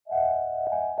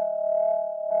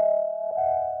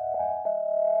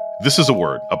This is A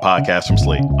Word, a podcast from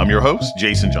Slate. I'm your host,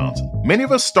 Jason Johnson. Many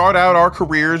of us start out our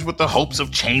careers with the hopes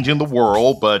of changing the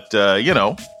world, but,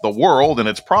 the world and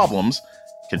its problems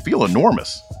can feel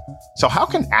enormous. So how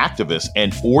can activists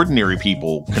and ordinary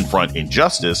people confront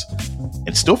injustice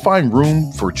and still find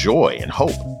room for joy and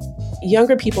hope?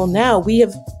 Younger people now, we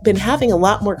have been having a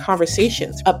lot more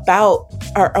conversations about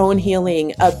our own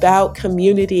healing, about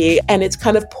community, and it's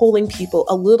kind of pulling people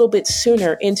a little bit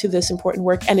sooner into this important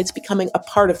work, and it's becoming a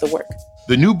part of the work.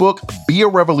 The new book, Be a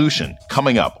Revolution,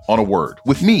 coming up on A Word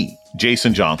with me,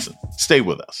 Jason Johnson. Stay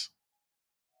with us.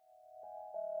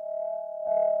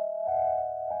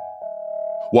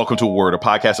 Welcome to A Word, a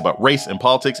podcast about race and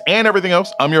politics and everything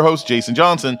else. I'm your host, Jason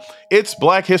Johnson. It's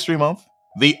Black History Month,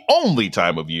 the only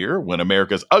time of year when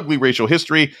America's ugly racial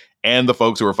history and the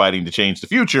folks who are fighting to change the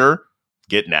future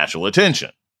get national attention.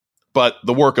 But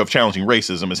the work of challenging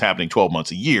racism is happening 12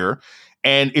 months a year,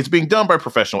 and it's being done by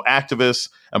professional activists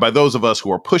and by those of us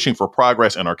who are pushing for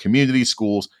progress in our communities,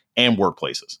 schools, and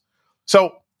workplaces.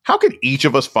 So how can each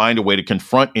of us find a way to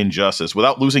confront injustice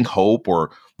without losing hope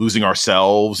or losing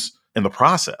ourselves in the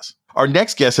process? Our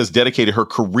next guest has dedicated her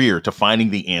career to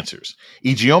finding the answers.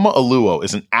 Ijeoma Oluo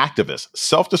is an activist,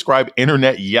 self-described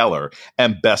internet yeller,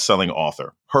 and best-selling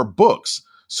author. Her books,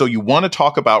 So You Want to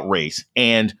Talk About Race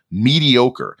and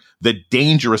Mediocre, The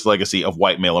Dangerous Legacy of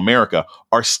White Male America,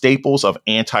 are staples of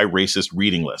anti-racist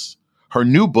reading lists. Her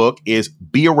new book is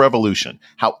Be a Revolution,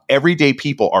 How Everyday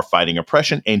People Are Fighting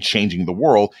Oppression and Changing the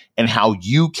World, and How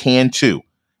You Can Too.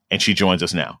 And she joins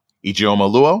us now. Ijeoma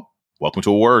Oluo, welcome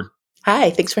to A Word.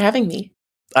 Hi, thanks for having me.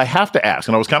 I have to ask,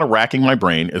 and I was kind of racking my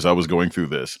brain as I was going through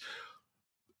this.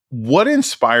 What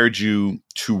inspired you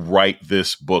to write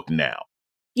this book now?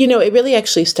 You know, it really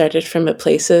actually started from a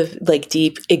place of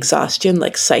deep exhaustion,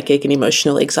 like psychic and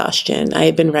emotional exhaustion. I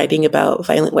had been writing about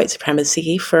violent white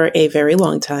supremacy for a very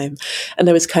long time, and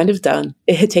I was kind of done.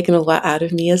 It had taken a lot out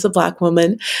of me as a Black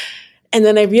woman. And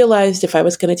then I realized if I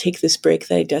was going to take this break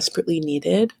that I desperately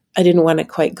needed, I didn't want to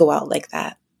quite go out like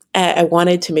that. I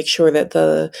wanted to make sure that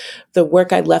the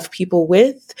work I left people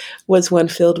with was one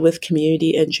filled with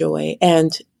community and joy.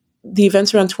 And the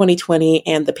events around 2020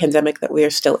 and the pandemic that we are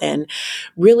still in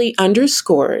really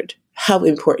underscored how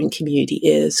important community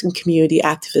is and community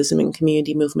activism and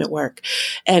community movement work.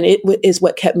 And it is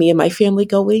what kept me and my family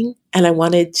going. And I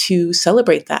wanted to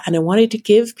celebrate that. And I wanted to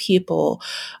give people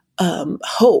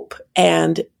hope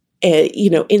and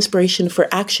inspiration for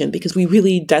action, because we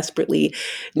really desperately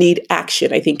need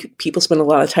action. I think people spend a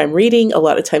lot of time reading, a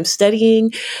lot of time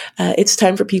studying. It's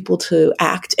time for people to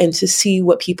act and to see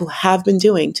what people have been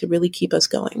doing to really keep us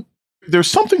going. There's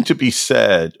something to be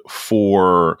said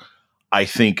for, I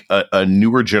think, a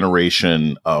newer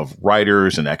generation of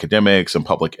writers and academics and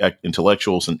public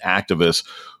intellectuals and activists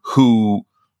who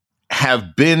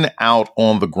have been out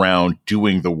on the ground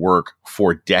doing the work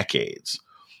for decades.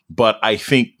 But I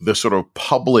think the sort of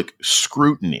public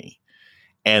scrutiny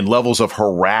and levels of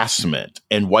harassment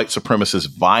and white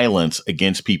supremacist violence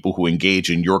against people who engage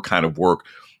in your kind of work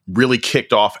really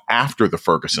kicked off after the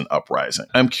Ferguson uprising.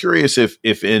 I'm curious if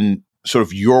in sort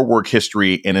of your work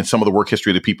history and in some of the work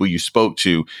history of the people you spoke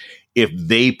to, if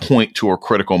they point to a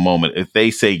critical moment, if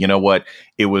they say, you know what,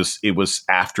 it was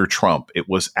after Trump, it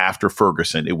was after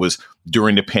Ferguson, it was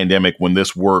during the pandemic when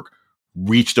this work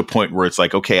reached a point where it's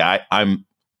like, okay,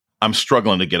 I'm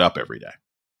struggling to get up every day.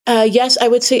 Yes, I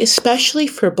would say especially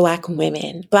for Black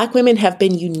women. Black women have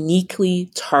been uniquely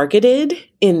targeted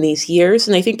in these years.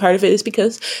 And I think part of it is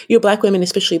because, Black women,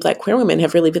 especially Black queer women,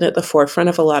 have really been at the forefront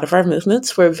of a lot of our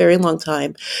movements for a very long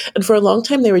time. And for a long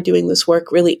time, they were doing this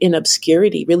work really in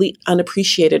obscurity, really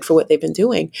unappreciated for what they've been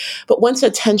doing. But once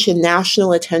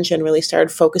national attention really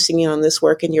started focusing on this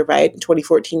work, and you're right, in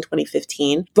 2014,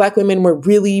 2015, Black women were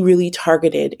really, really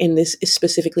targeted in this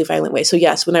specifically violent way. So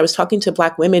yes, when I was talking to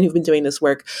Black women who've been doing this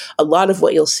work, a lot of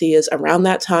what you'll see is around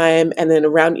that time, and then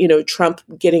around, Trump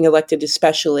getting elected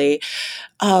especially,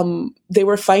 they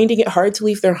were finding it hard to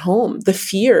leave their home. The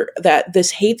fear that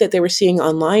this hate that they were seeing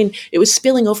online, it was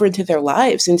spilling over into their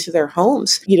lives, into their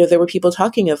homes. There were people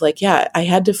talking of I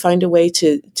had to find a way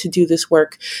to do this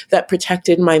work that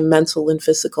protected my mental and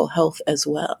physical health as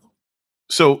well.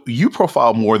 So you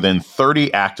profile more than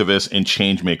 30 activists and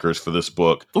change makers for this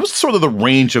book. What was sort of the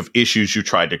range of issues you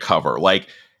tried to cover?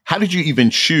 How did you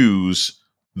even choose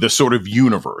the sort of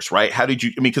universe, right? How did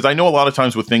you, because I know a lot of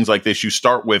times with things like this, you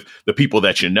start with the people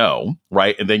that you know,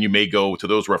 right? And then you may go to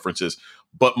those references.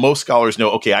 But most scholars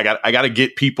know, okay, I got to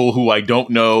get people who I don't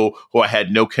know, who I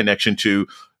had no connection to.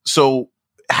 So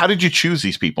how did you choose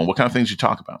these people? And what kind of things you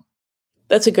talk about?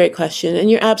 That's a great question. And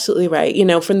you're absolutely right.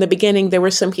 From the beginning, there were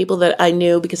some people that I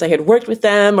knew because I had worked with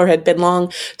them or had been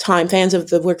long time fans of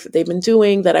the work that they've been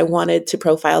doing that I wanted to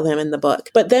profile them in the book.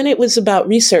 But then it was about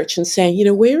research and saying,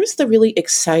 where is the really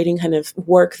exciting kind of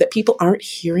work that people aren't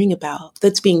hearing about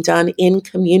that's being done in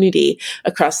community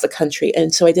across the country?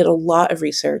 And so I did a lot of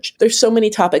research. There's so many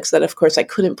topics that, of course, I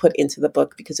couldn't put into the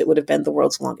book because it would have been the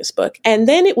world's longest book. And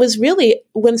then it was really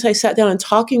once I sat down and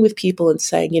talking with people and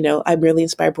saying, I'm really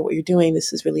inspired by what you're doing.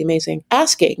 This is really amazing.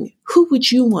 Asking, who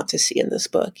would you want to see in this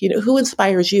book? Who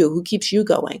inspires you? Who keeps you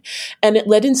going? And it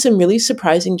led in some really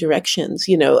surprising directions,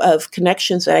 of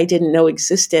connections that I didn't know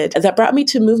existed that brought me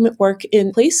to movement work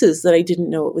in places that I didn't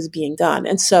know it was being done.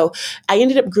 And so I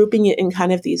ended up grouping it in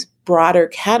kind of these broader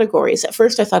categories. At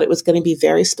first, I thought it was going to be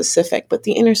very specific, but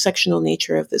the intersectional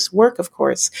nature of this work, of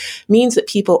course, means that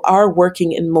people are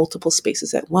working in multiple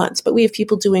spaces at once. But we have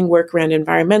people doing work around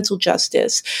environmental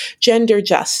justice, gender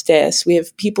justice. We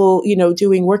have people,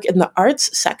 doing work in the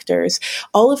arts sectors,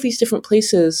 all of these different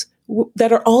places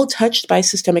that are all touched by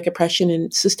systemic oppression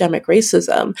and systemic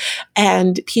racism.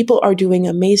 And people are doing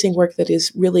amazing work that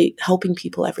is really helping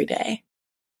people every day.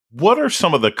 What are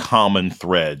some of the common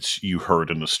threads you heard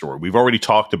in the story? We've already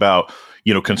talked about,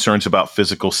 concerns about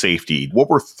physical safety. What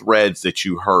were threads that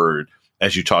you heard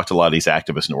as you talked to a lot of these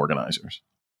activists and organizers?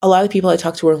 A lot of the people I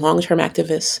talked to were long-term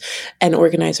activists and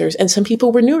organizers, and some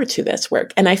people were newer to this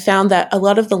work. And I found that a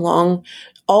lot of the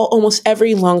almost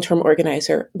every long-term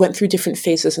organizer went through different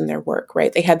phases in their work,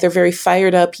 right? They had their very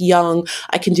fired up, young,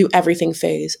 I can do everything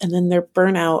phase, and then their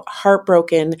burnout,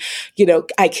 heartbroken,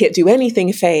 I can't do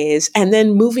anything phase, and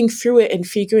then moving through it and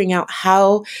figuring out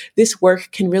how this work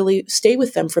can really stay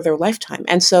with them for their lifetime.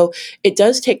 And so it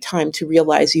does take time to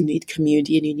realize you need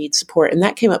community and you need support. And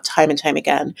that came up time and time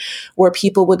again, where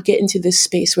people would get into this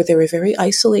space where they were very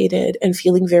isolated and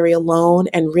feeling very alone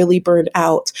and really burned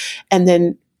out. And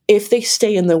then if they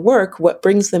stay in the work, what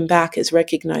brings them back is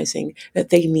recognizing that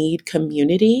they need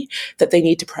community, that they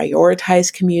need to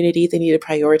prioritize community, they need to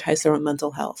prioritize their own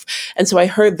mental health. And so I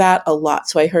heard that a lot.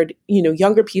 So I heard,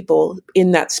 younger people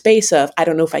in that space of, I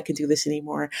don't know if I can do this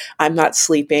anymore. I'm not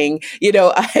sleeping,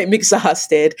 I'm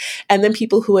exhausted. And then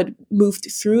people who had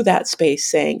moved through that space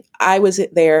saying, I was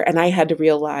there and I had to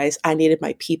realize I needed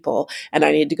my people and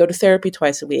I needed to go to therapy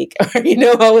twice a week, or,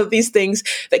 all of these things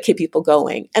that keep people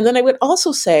going. And then I would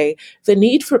also say the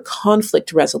need for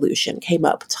conflict resolution came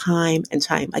up time and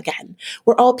time again.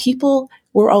 We're all people.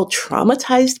 We're all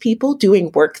traumatized people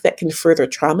doing work that can further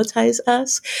traumatize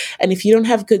us. And if you don't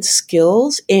have good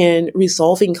skills in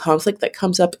resolving conflict that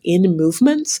comes up in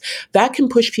movements, that can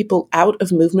push people out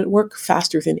of movement work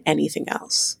faster than anything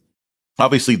else.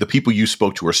 Obviously, the people you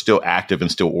spoke to are still active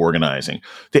and still organizing.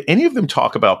 Did any of them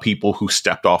talk about people who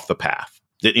stepped off the path?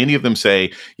 Did any of them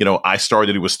say, I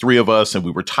started, it was 3 of us and we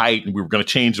were tight and we were going to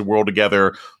change the world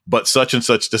together, but such and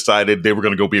such decided they were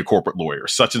going to go be a corporate lawyer.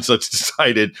 Such and such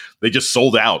decided they just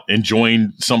sold out and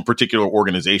joined some particular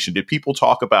organization. Did people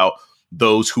talk about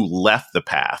those who left the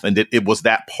path? And was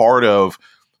that part of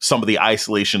some of the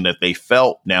isolation that they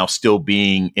felt now still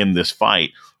being in this fight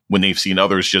when they've seen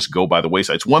others just go by the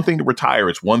wayside? It's one thing to retire.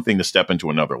 It's one thing to step into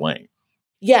another lane.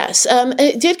 Yes,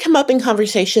 it did come up in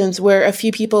conversations where a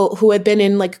few people who had been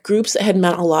in groups that had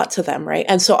meant a lot to them, right?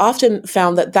 And so often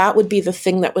found that would be the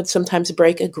thing that would sometimes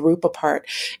break a group apart.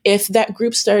 If that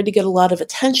group started to get a lot of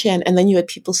attention and then you had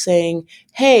people saying,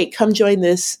 hey, come join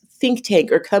this think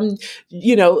tank or come,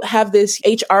 have this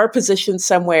HR position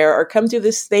somewhere or come do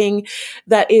this thing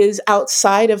that is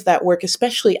outside of that work,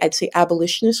 especially I'd say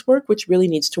abolitionist work, which really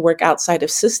needs to work outside of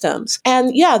systems.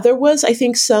 And yeah, there was, I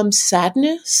think, some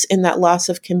sadness in that loss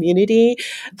of community,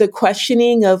 the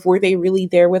questioning of were they really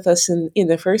there with us in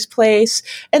the first place?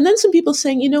 And then some people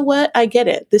saying, you know what, I get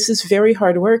it. This is very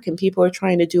hard work and people are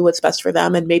trying to do what's best for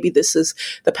them. And maybe this is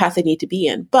the path they need to be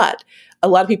in. But a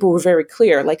lot of people were very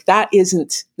clear, that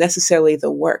isn't necessarily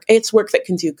the work. It's work that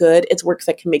can do good. It's work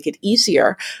that can make it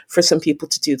easier for some people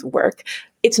to do the work.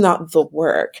 It's not the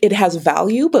work. It has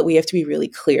value, but we have to be really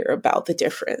clear about the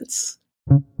difference.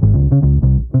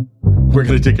 We're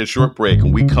going to take a short break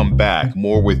and we come back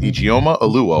more with Ijeoma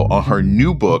Oluo on her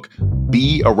new book,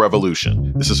 Be a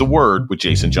Revolution. This is A Word with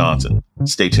Jason Johnson.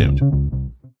 Stay tuned.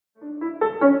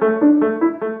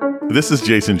 This is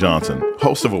Jason Johnson,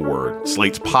 host of A Word,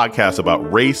 Slate's podcast about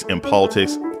race and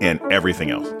politics and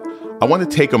everything else. I want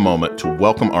to take a moment to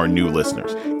welcome our new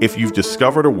listeners. If you've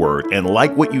discovered A Word and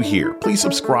like what you hear, please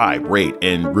subscribe, rate,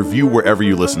 and review wherever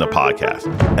you listen to podcasts.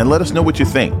 And let us know what you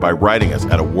think by writing us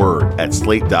at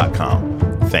aword@slate.com.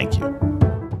 Thank you.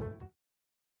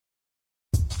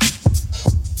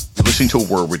 You're listening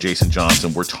to A Word with Jason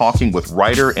Johnson. We're talking with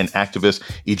writer and activist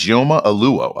Ijeoma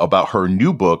Oluo about her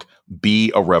new book,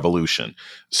 Be a Revolution.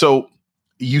 So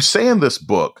you say in this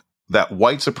book that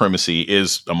white supremacy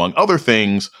is, among other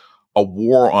things, a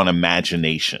war on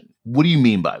imagination. What do you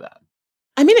mean by that?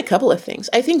 I mean, a couple of things.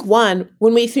 I think one,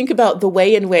 when we think about the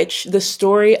way in which the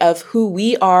story of who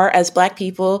we are as Black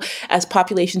people, as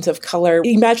populations of color,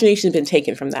 imagination has been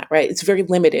taken from that, right? It's very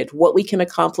limited. What we can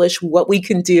accomplish, what we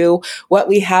can do, what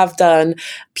we have done.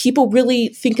 People really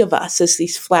think of us as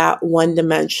these flat,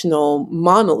 one-dimensional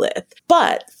monolith.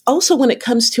 But also when it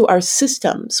comes to our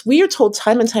systems, we are told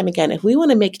time and time again, if we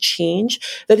want to make change,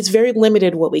 that it's very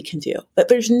limited what we can do, that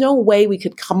there's no way we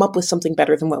could come up with something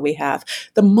better than what we have.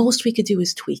 The most we could do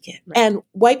is tweak it. Right. And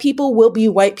white people will be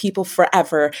white people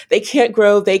forever. They can't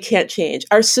grow, they can't change.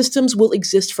 Our systems will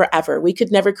exist forever. We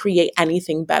could never create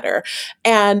anything better.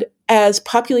 And as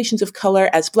populations of color,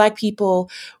 as Black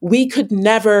people, we could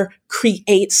never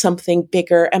create something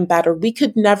bigger and better. We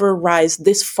could never rise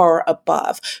this far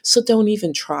above. So don't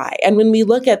even try. And when we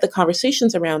look at the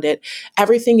conversations around it,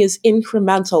 everything is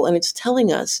incremental and it's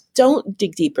telling us, don't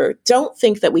dig deeper. Don't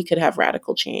think that we could have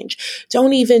radical change.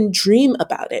 Don't even dream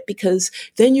about it, because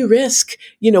then you risk,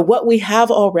 what we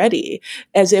have already,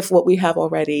 as if what we have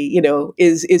already,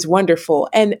 is wonderful.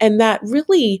 And that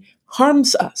really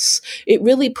harms us. It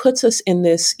really puts us in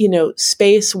this,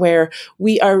 space where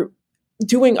we are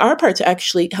doing our part to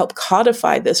actually help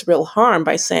codify this real harm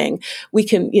by saying we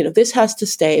can, this has to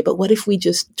stay, but what if we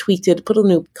just tweaked it, put a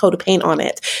new coat of paint on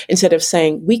it, instead of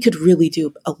saying we could really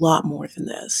do a lot more than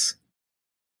this?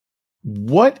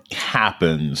 What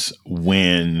happens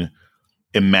when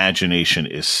imagination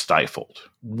is stifled?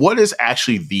 What is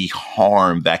actually the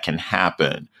harm that can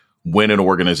happen when an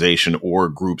organization or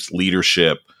a group's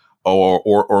leadership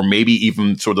or maybe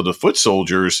even sort of the foot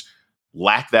soldiers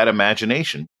lack that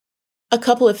imagination? A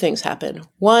couple of things happen.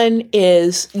 One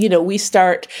is, we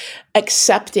start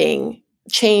accepting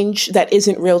change that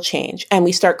isn't real change, and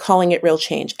we start calling it real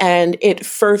change, and it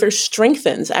further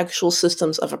strengthens actual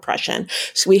systems of oppression.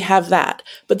 So we have that.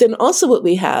 But then also what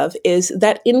we have is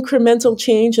that incremental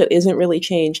change that isn't really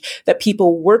change that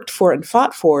people worked for and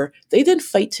fought for, they then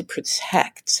fight to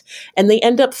protect. And they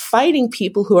end up fighting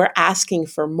people who are asking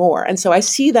for more. And so I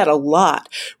see that a lot,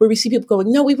 where we see people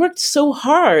going, no, we worked so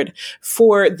hard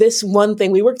for this one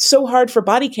thing. We worked so hard for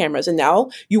body cameras, and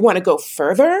now you want to go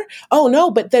further? Oh no,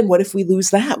 but then what if we lose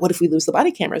that? What if we lose the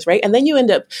body cameras, right? And then you end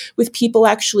up with people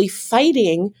actually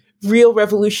fighting real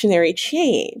revolutionary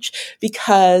change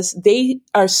because they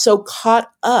are so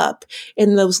caught up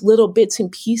in those little bits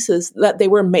and pieces that they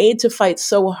were made to fight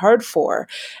so hard for.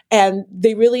 And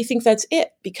they really think that's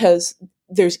it, because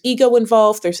there's ego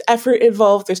involved, there's effort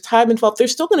involved, there's time involved. They're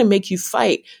still going to make you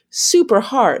fight super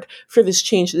hard for this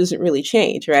change that doesn't really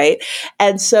change, right?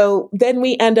 And so then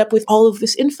we end up with all of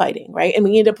this infighting, right? And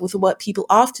we end up with what people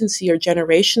often see are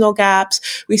generational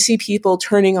gaps. We see people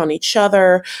turning on each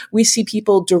other. We see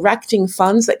people directing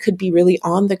funds that could be really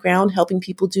on the ground, helping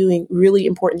people doing really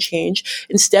important change,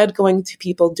 instead going to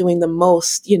people doing the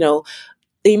most,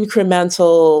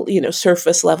 incremental,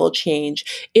 surface level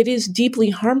change. It is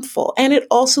deeply harmful. And it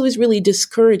also is really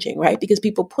discouraging, right? Because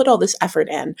people put all this effort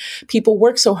in. People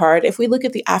work so hard. If we look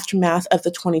at the aftermath of the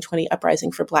 2020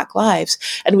 uprising for Black lives,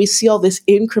 and we see all this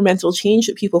incremental change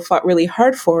that people fought really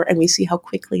hard for, and we see how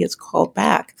quickly it's called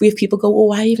back, we have people go, well,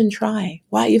 why even try?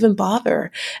 Why even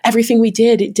bother? Everything we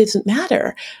did, it doesn't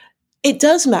matter. It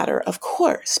does matter, of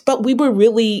course, but we were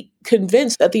really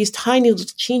convinced that these tiny little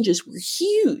changes were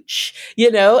huge,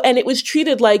 and it was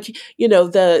treated like,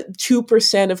 the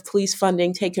 2% of police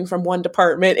funding taken from one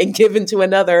department and given to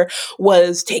another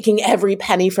was taking every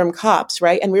penny from cops,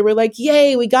 right? And we were like,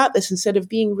 yay, we got this, instead of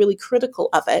being really critical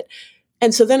of it.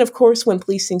 And so then, of course, when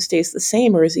policing stays the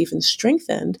same or is even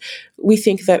strengthened, we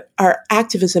think that our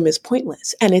activism is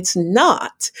pointless. And it's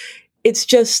not. It's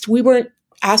just we weren't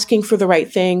asking for the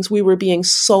right things. We were being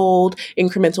sold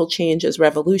incremental change as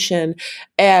revolution,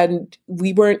 and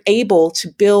we weren't able to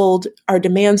build our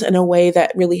demands in a way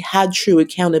that really had true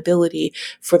accountability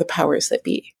for the powers that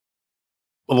be.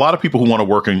 A lot of people who want to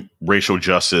work in racial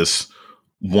justice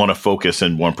want to focus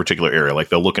in one particular area, like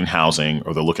they'll look in housing,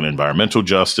 or they'll look at environmental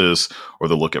justice, or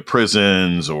they'll look at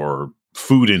prisons or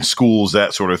food in schools,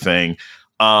 that sort of thing.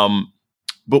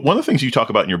 But one of the things you talk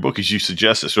about in your book is you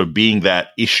suggest that sort of being that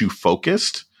issue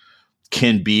focused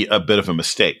can be a bit of a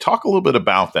mistake. Talk a little bit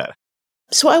about that.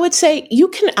 So I would say you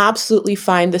can absolutely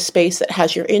find the space that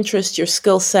has your interest, your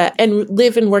skill set, and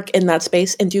live and work in that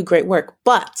space and do great work.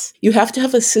 But you have to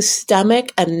have a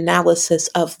systemic analysis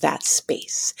of that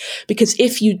space. Because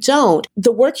if you don't,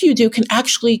 the work you do can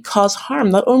actually cause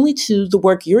harm, not only to the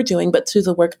work you're doing, but to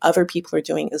the work other people are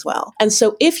doing as well. And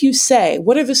so if you say,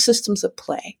 what are the systems at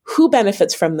play? Who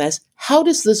benefits from this? How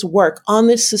does this work on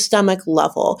this systemic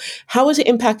level? How is it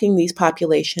impacting these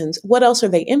populations? What else are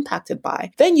they impacted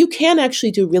by? Then you can actually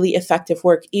do really effective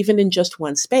work, even in just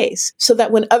one space, so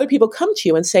that when other people come to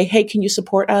you and say, hey, can you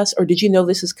support us? Or did you know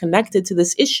this is connected to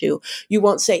this issue? You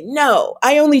won't say, no,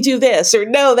 I only do this, or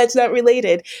no, that's not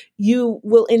related. You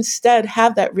will instead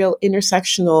have that real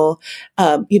intersectional,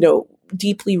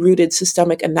 deeply rooted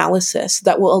systemic analysis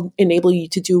that will enable you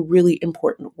to do really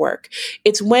important work.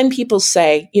 It's when people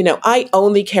say, I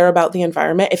only care about the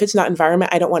environment. If it's not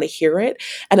environment, I don't want to hear it.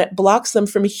 And it blocks them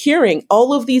from hearing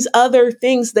all of these other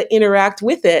things that interact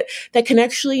with it that can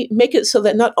actually make it so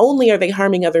that not only are they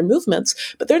harming other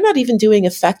movements, but they're not even doing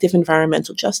effective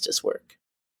environmental justice work.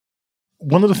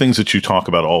 One of the things that you talk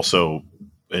about also,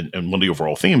 and one of the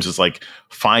overall themes, is like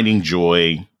finding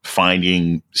joy,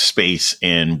 finding space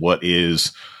in what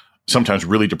is sometimes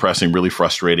really depressing, really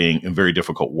frustrating, and very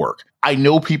difficult work. I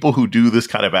know people who do this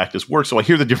kind of activist work, so I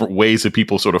hear the different ways that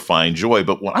people sort of find joy.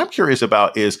 But what I'm curious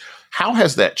about is, how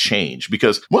has that changed?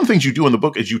 Because one of the things you do in the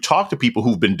book is you talk to people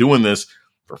who've been doing this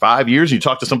for 5 years, and you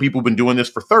talk to some people who've been doing this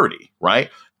for 30, right?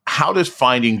 How does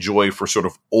finding joy for sort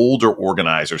of older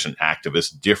organizers and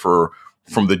activists differ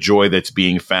from the joy that's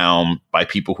being found by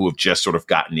people who have just sort of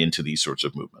gotten into these sorts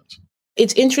of movements?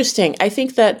 It's interesting. I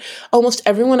think that almost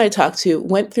everyone I talked to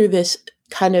went through this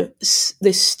kind of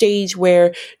this stage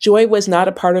where joy was not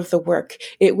a part of the work.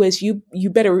 It was you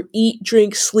better eat,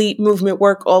 drink, sleep, movement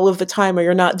work all of the time, or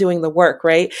you're not doing the work,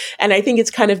 right? And I think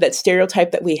it's kind of that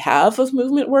stereotype that we have of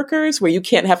movement workers, where you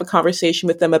can't have a conversation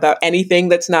with them about anything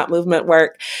that's not movement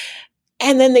work.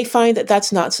 And then they find that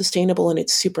that's not sustainable and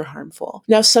it's super harmful.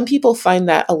 Now, some people find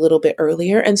that a little bit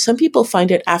earlier, and some people find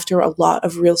it after a lot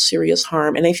of real serious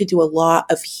harm. And they have to do a lot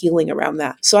of healing around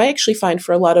that. So I actually find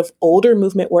for a lot of older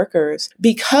movement workers,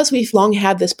 because we've long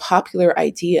had this popular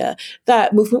idea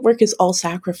that movement work is all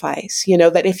sacrifice,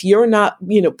 that if you're not,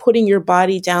 putting your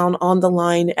body down on the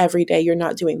line every day, you're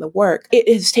not doing the work. It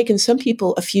has taken some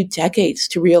people a few decades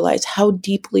to realize how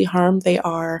deeply harmed they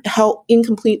are, how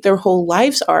incomplete their whole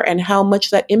lives are, and how much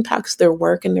that impacts their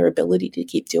work and their ability to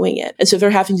keep doing it. And so they're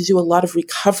having to do a lot of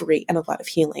recovery and a lot of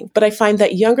healing. But I find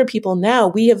that younger people now,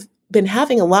 we have been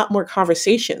having a lot more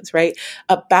conversations, right,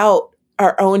 about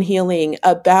our own healing,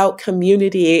 about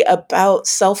community, about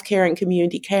self-care and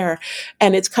community care.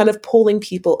 And it's kind of pulling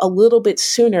people a little bit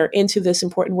sooner into this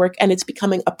important work, and it's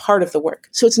becoming a part of the work.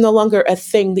 So it's no longer a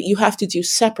thing that you have to do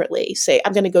separately. Say,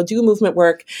 I'm going to go do movement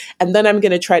work, and then I'm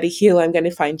going to try to heal. I'm going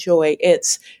to find joy.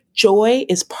 It's joy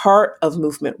is part of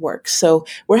movement work. So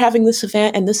we're having this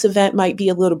event, and this event might be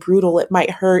a little brutal. It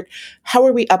might hurt. How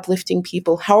are we uplifting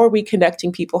people? How are we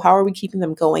connecting people? How are we keeping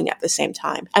them going at the same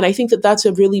time? And I think that that's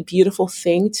a really beautiful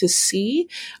thing to see.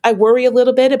 I worry a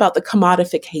little bit about the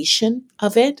commodification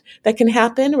of it that can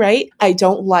happen, right? I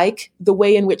don't like the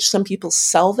way in which some people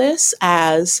sell this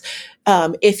as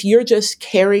if you're just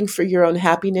caring for your own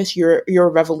happiness, you're a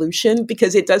revolution,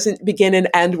 because it doesn't begin and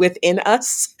end within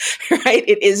us, right?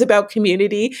 It is about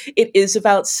community. It is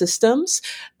about systems.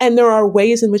 And there are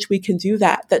ways in which we can do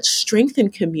that strengthen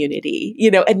community,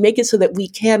 and make it so that we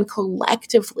can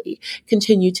collectively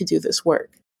continue to do this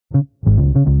work.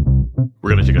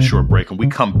 We're going to take a short break. When we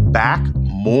come back,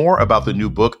 more about the new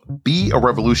book, Be a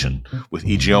Revolution, with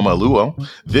Ijeoma Oluo.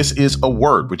 This is A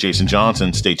Word with Jason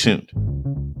Johnson. Stay tuned.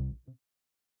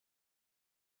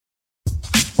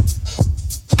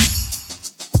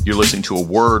 You're listening to A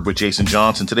Word with Jason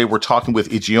Johnson. Today, we're talking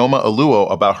with Ijeoma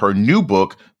Oluo about her new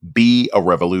book, Be a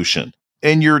Revolution.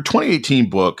 In your 2018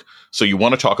 book, So You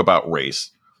Want to Talk About Race,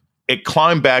 it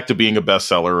climbed back to being a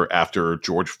bestseller after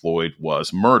George Floyd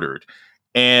was murdered.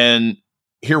 And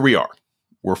here we are.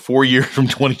 We're 4 years from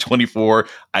 2024.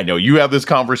 I know you have this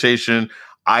conversation.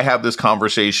 I have this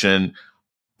conversation.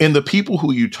 In the people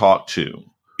who you talk to,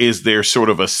 is there sort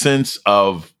of a sense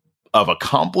of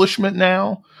accomplishment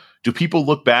now? Do people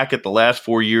look back at the last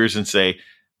 4 years and say,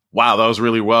 wow, that was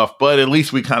really rough, but at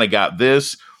least we kind of got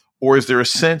this? Or is there a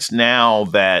sense now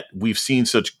that we've seen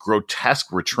such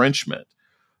grotesque retrenchment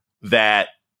that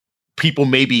people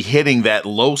may be hitting that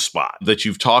low spot that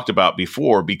you've talked about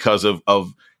before because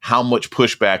of how much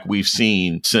pushback we've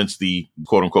seen since the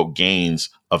quote unquote gains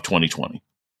of 2020?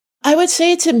 I would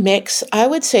say it's a mix. I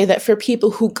would say that for people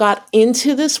who got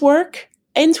into this work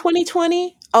In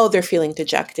 2020, oh, they're feeling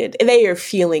dejected. They are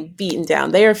feeling beaten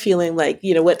down. They are feeling like,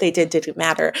 what they did didn't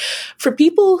matter. For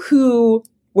people who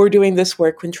were doing this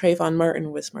work when Trayvon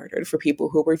Martin was murdered, for people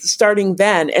who were starting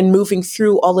then and moving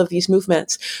through all of these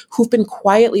movements, who've been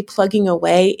quietly plugging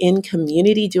away in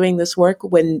community doing this work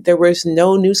when there was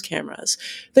no news cameras,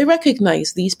 they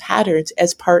recognize these patterns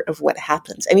as part of what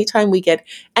happens. Anytime we get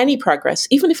any progress,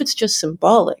 even if it's just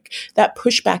symbolic, that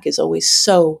pushback is always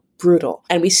so brutal.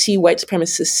 And we see white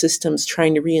supremacist systems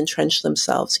trying to re-entrench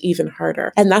themselves even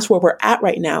harder. And that's where we're at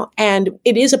right now. And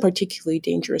it is a particularly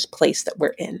dangerous place that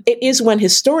we're in. It is one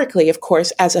historically, of course,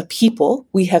 as a people,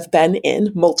 we have been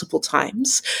in multiple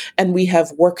times and we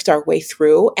have worked our way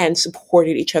through and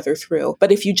supported each other through.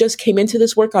 But if you just came into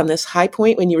this work on this high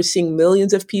point when you were seeing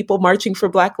millions of people marching for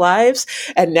Black lives,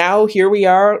 and now here we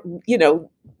are,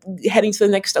 heading to the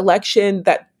next election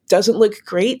that doesn't look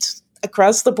great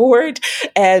across the board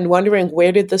and wondering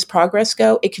where did this progress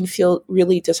go, it can feel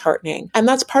really disheartening. And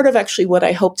that's part of actually what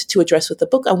I hoped to address with the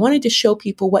book. I wanted to show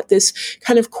people what this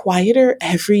kind of quieter,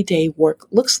 everyday work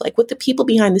looks like, what the people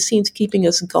behind the scenes keeping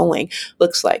us going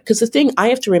looks like. Because the thing I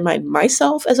have to remind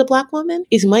myself as a Black woman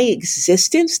is my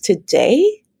existence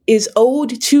today is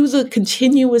owed to the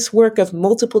continuous work of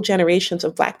multiple generations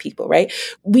of Black people, right?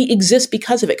 We exist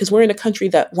because of it, because we're in a country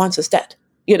that wants us dead.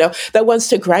 That wants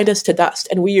to grind us to dust.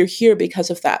 And we are here because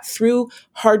of that through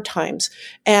hard times.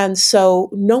 And so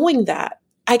knowing that,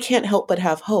 I can't help but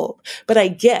have hope. But I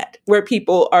get where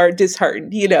people are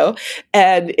disheartened,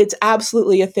 and it's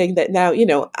absolutely a thing that now,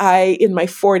 I, in my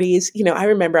 40s, I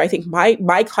remember, I think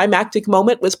my climactic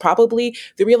moment was probably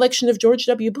the reelection of George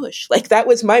W. Bush. Like, that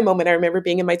was my moment. I remember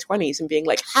being in my 20s and being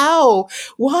like, how,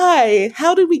 why,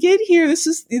 how did we get here? This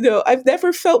is, I've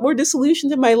never felt more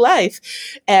disillusioned in my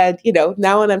life. And,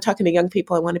 now when I'm talking to young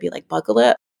people, I want to be like, buckle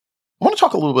up. I want to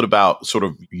talk a little bit about sort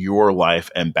of your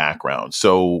life and background.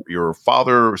 So your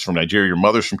father is from Nigeria, your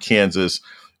mother's from Kansas.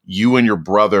 You and your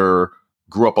brother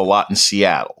grew up a lot in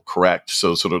Seattle, correct?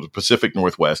 So sort of the Pacific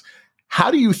Northwest.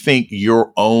 How do you think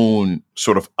your own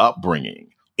sort of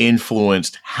upbringing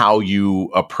influenced how you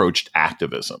approached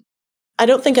activism? I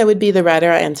don't think I would be the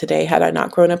writer I am today had I not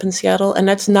grown up in Seattle. And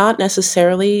that's not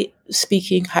necessarily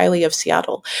speaking highly of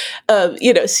Seattle.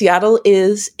 Seattle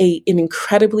is an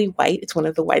incredibly white, it's one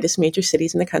of the whitest major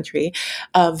cities in the country,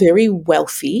 very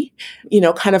wealthy,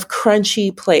 kind of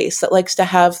crunchy place that likes to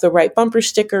have the right bumper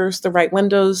stickers, the right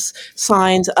windows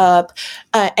signs up,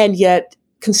 and yet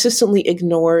consistently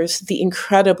ignores the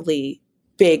incredibly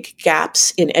big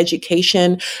gaps in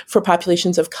education for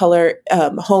populations of color,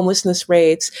 homelessness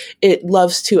rates. It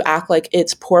loves to act like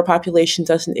its poor population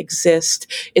doesn't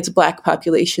exist, its Black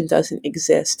population doesn't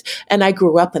exist. And I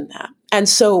grew up in that. And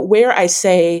so where I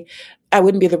say I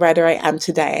wouldn't be the writer I am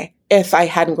today if I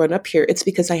hadn't grown up here, it's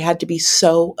because I had to be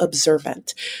so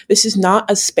observant. This is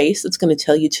not a space that's going to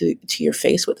tell you to your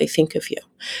face what they think of you.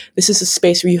 This is a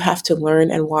space where you have to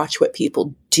learn and watch what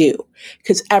people do,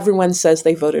 because everyone says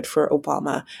they voted for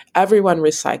Obama. Everyone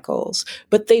recycles,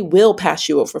 but they will pass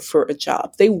you over for a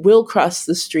job. They will cross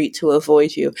the street to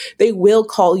avoid you. They will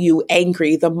call you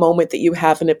angry the moment that you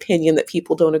have an opinion that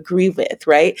people don't agree with,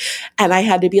 right? And I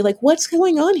had to be like, what's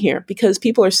going on here? Because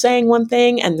people are saying one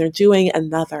thing and they're doing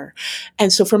another.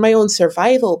 And so for my own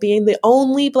survival, being the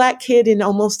only Black kid in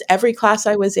almost every class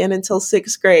I was in until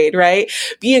 6th grade, right?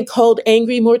 Being called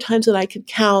angry more times than I could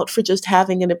count for just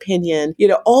having an opinion,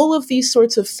 all of these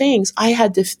sorts of things, I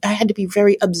had to be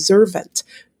very observant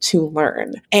to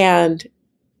learn. And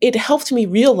it helped me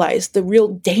realize the real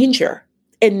danger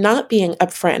in not being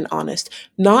upfront and honest,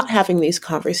 not having these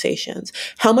conversations,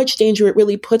 how much danger it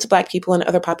really puts Black people and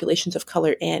other populations of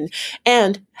color in,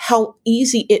 and how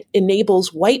easy it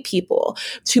enables white people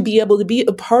to be able to be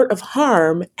a part of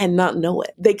harm and not know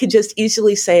it. They could just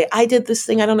easily say, I did this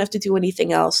thing, I don't have to do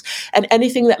anything else. And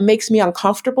anything that makes me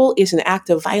uncomfortable is an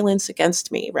act of violence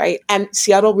against me, right? And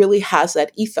Seattle really has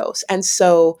that ethos. And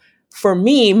so for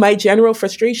me, my general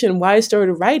frustration, why I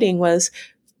started writing was,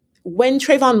 when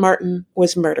Trayvon Martin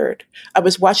was murdered, I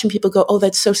was watching people go, oh,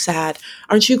 that's so sad.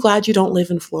 Aren't you glad you don't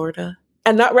live in Florida?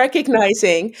 And not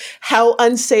recognizing how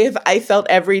unsafe I felt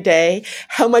every day,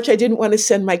 how much I didn't want to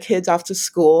send my kids off to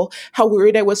school, how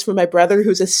worried I was for my brother,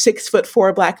 who's a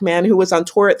 6'4" Black man who was on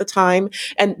tour at the time,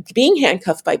 and being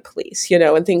handcuffed by police,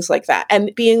 and things like that.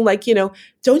 And being like,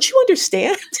 don't you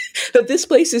understand that this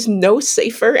place is no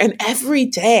safer? And every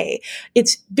day,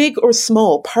 it's big or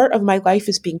small, part of my life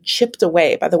is being chipped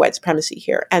away by the white supremacy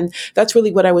here. And that's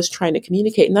really what I was trying to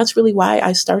communicate. And that's really why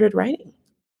I started writing.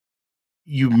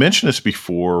 You mentioned this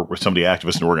before with some of the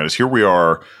activists and organizers. Here we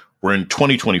are, we're in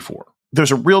 2024.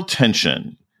 There's a real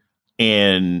tension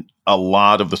in a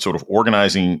lot of the sort of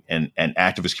organizing and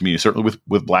activist community, certainly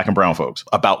with Black and brown folks,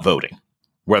 about voting,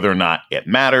 whether or not it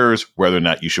matters, whether or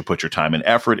not you should put your time and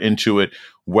effort into it,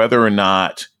 whether or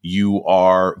not you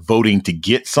are voting to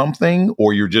get something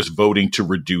or you're just voting to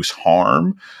reduce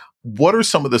harm. What are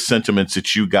some of the sentiments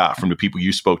that you got from the people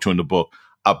you spoke to in the book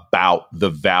about the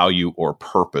value or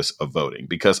purpose of voting?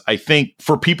 Because I think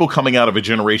for people coming out of a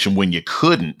generation when you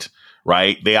couldn't,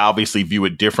 right, they obviously view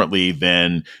it differently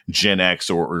than Gen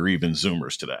X or even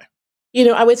Zoomers today. You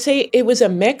know, I would say it was a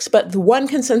mix, but the one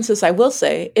consensus I will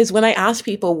say is when I asked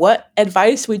people, what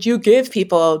advice would you give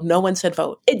people? No one said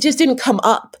vote. It just didn't come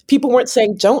up. People weren't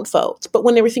saying don't vote. But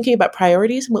when they were thinking about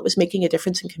priorities and what was making a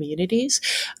difference in communities,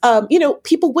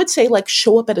 people would say, like,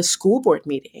 show up at a school board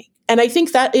meeting. And I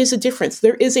think that is a difference.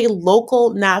 There is a local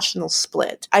national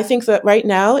split. I think that right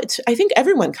now, I think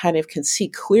everyone kind of can see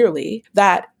clearly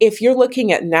that if you're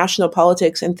looking at national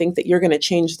politics and think that you're going to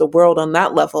change the world on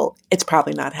that level, it's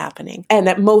probably not happening. And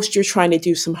at most, you're trying to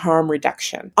do some harm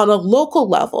reduction. On a local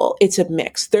level, it's a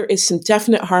mix. There is some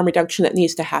definite harm reduction that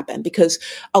needs to happen because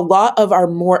a lot of our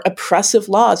more oppressive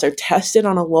laws are tested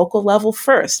on a local level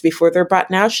first before they're brought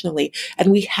nationally.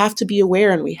 And we have to be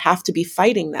aware and we have to be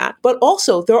fighting that. But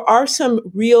also, there are some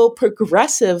real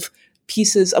progressive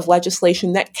pieces of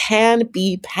legislation that can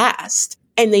be passed.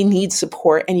 And they need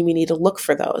support, and we need to look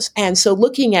for those. And so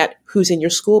looking at who's in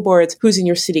your school boards, who's in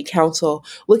your city council,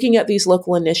 looking at these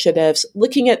local initiatives,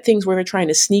 looking at things where they're trying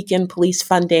to sneak in police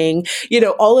funding,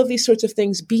 all of these sorts of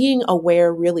things, being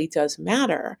aware really does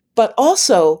matter. But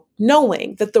also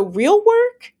knowing that the real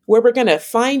work, where we're going to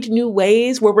find new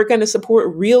ways, where we're going to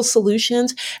support real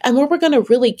solutions, and where we're going to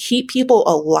really keep people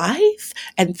alive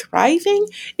and thriving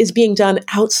is being done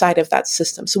outside of that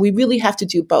system. So we really have to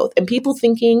do both. And people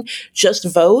thinking just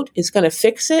vote is going to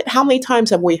fix it. How many times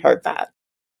have we heard that?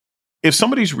 If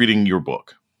somebody's reading your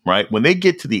book, right, when they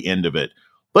get to the end of it,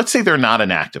 let's say they're not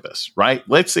an activist, right?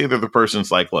 Let's say they're the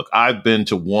person's like, look, I've been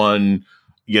to one,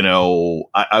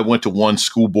 I went to one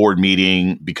school board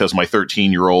meeting because my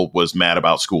 13-year-old was mad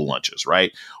about school lunches,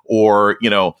 right? Or,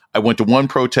 I went to one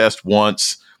protest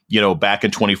once, back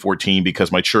in 2014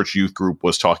 because my church youth group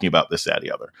was talking about this, that,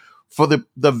 the other. For the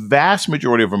vast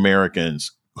majority of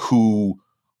Americans who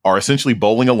are essentially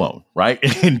bowling alone, right?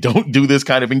 And don't do this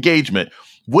kind of engagement.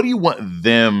 What do you want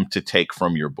them to take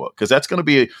from your book? Because it's going to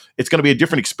be a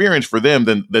different experience for them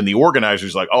than the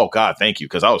organizers like, oh, God, thank you.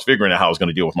 Because I was figuring out how I was going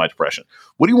to deal with my depression.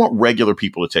 What do you want regular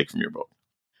people to take from your book?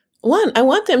 One, I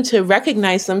want them to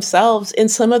recognize themselves in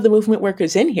some of the movement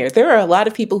workers in here. There are a lot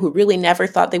of people who really never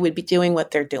thought they would be doing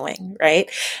what they're doing, right?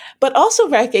 But also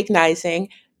recognizing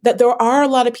that there are a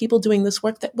lot of people doing this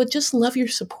work that would just love your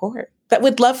support, that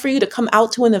would love for you to come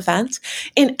out to an event.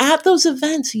 And at those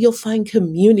events, you'll find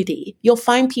community. You'll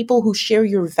find people who share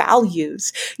your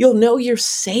values. You'll know you're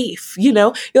safe.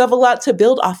 You'll have a lot to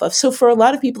build off of. So for a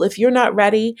lot of people, if you're not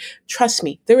ready, trust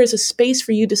me, there is a space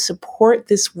for you to support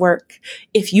this work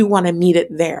if you want to meet it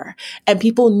there. And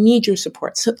people need your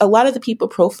support. So a lot of the people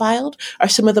profiled are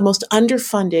some of the most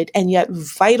underfunded and yet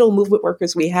vital movement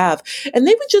workers we have. And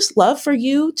they would just love for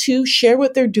you to share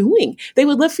what they're doing. They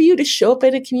would love for you to show up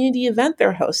at a community event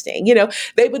they're hosting.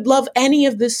 They would love any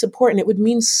of this support, and it would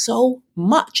mean so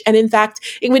much. And in fact,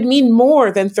 it would mean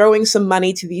more than throwing some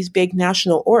money to these big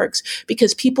national orgs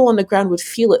because people on the ground would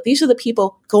feel it. These are the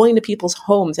people going to people's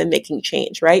homes and making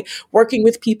change, right? Working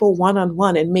with people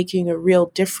one-on-one and making a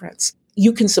real difference.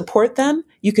 You can support them,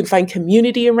 you can find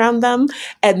community around them,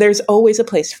 and there's always a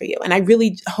place for you. And I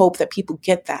really hope that people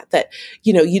get that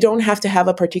you don't have to have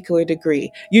a particular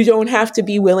degree. You don't have to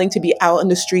be willing to be out in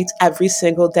the streets every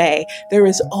single day. There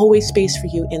is always space for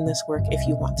you in this work if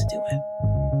you want to do it.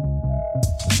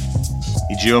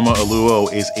 Ijeoma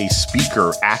Oluo is a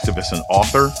speaker, activist, and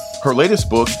author. Her latest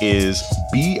book is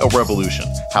Be a Revolution: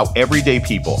 How Everyday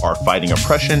People Are Fighting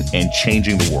Oppression and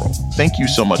Changing the World. Thank you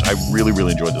so much. I really,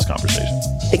 really enjoyed this conversation.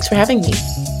 Thanks for having me.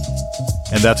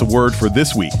 And that's a word for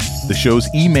this week. The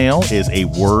show's email is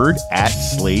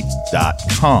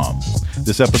aword@slate.com.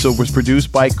 This episode was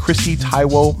produced by Christy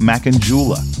Taiwo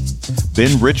Makanjula.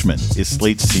 Ben Richmond is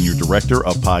Slate's Senior Director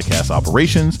of Podcast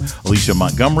Operations. Alicia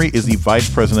Montgomery is the Vice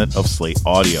President of Slate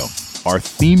Audio. Our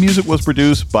theme music was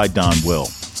produced by Don Will.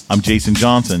 I'm Jason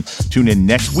Johnson. Tune in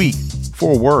next week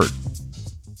for a word.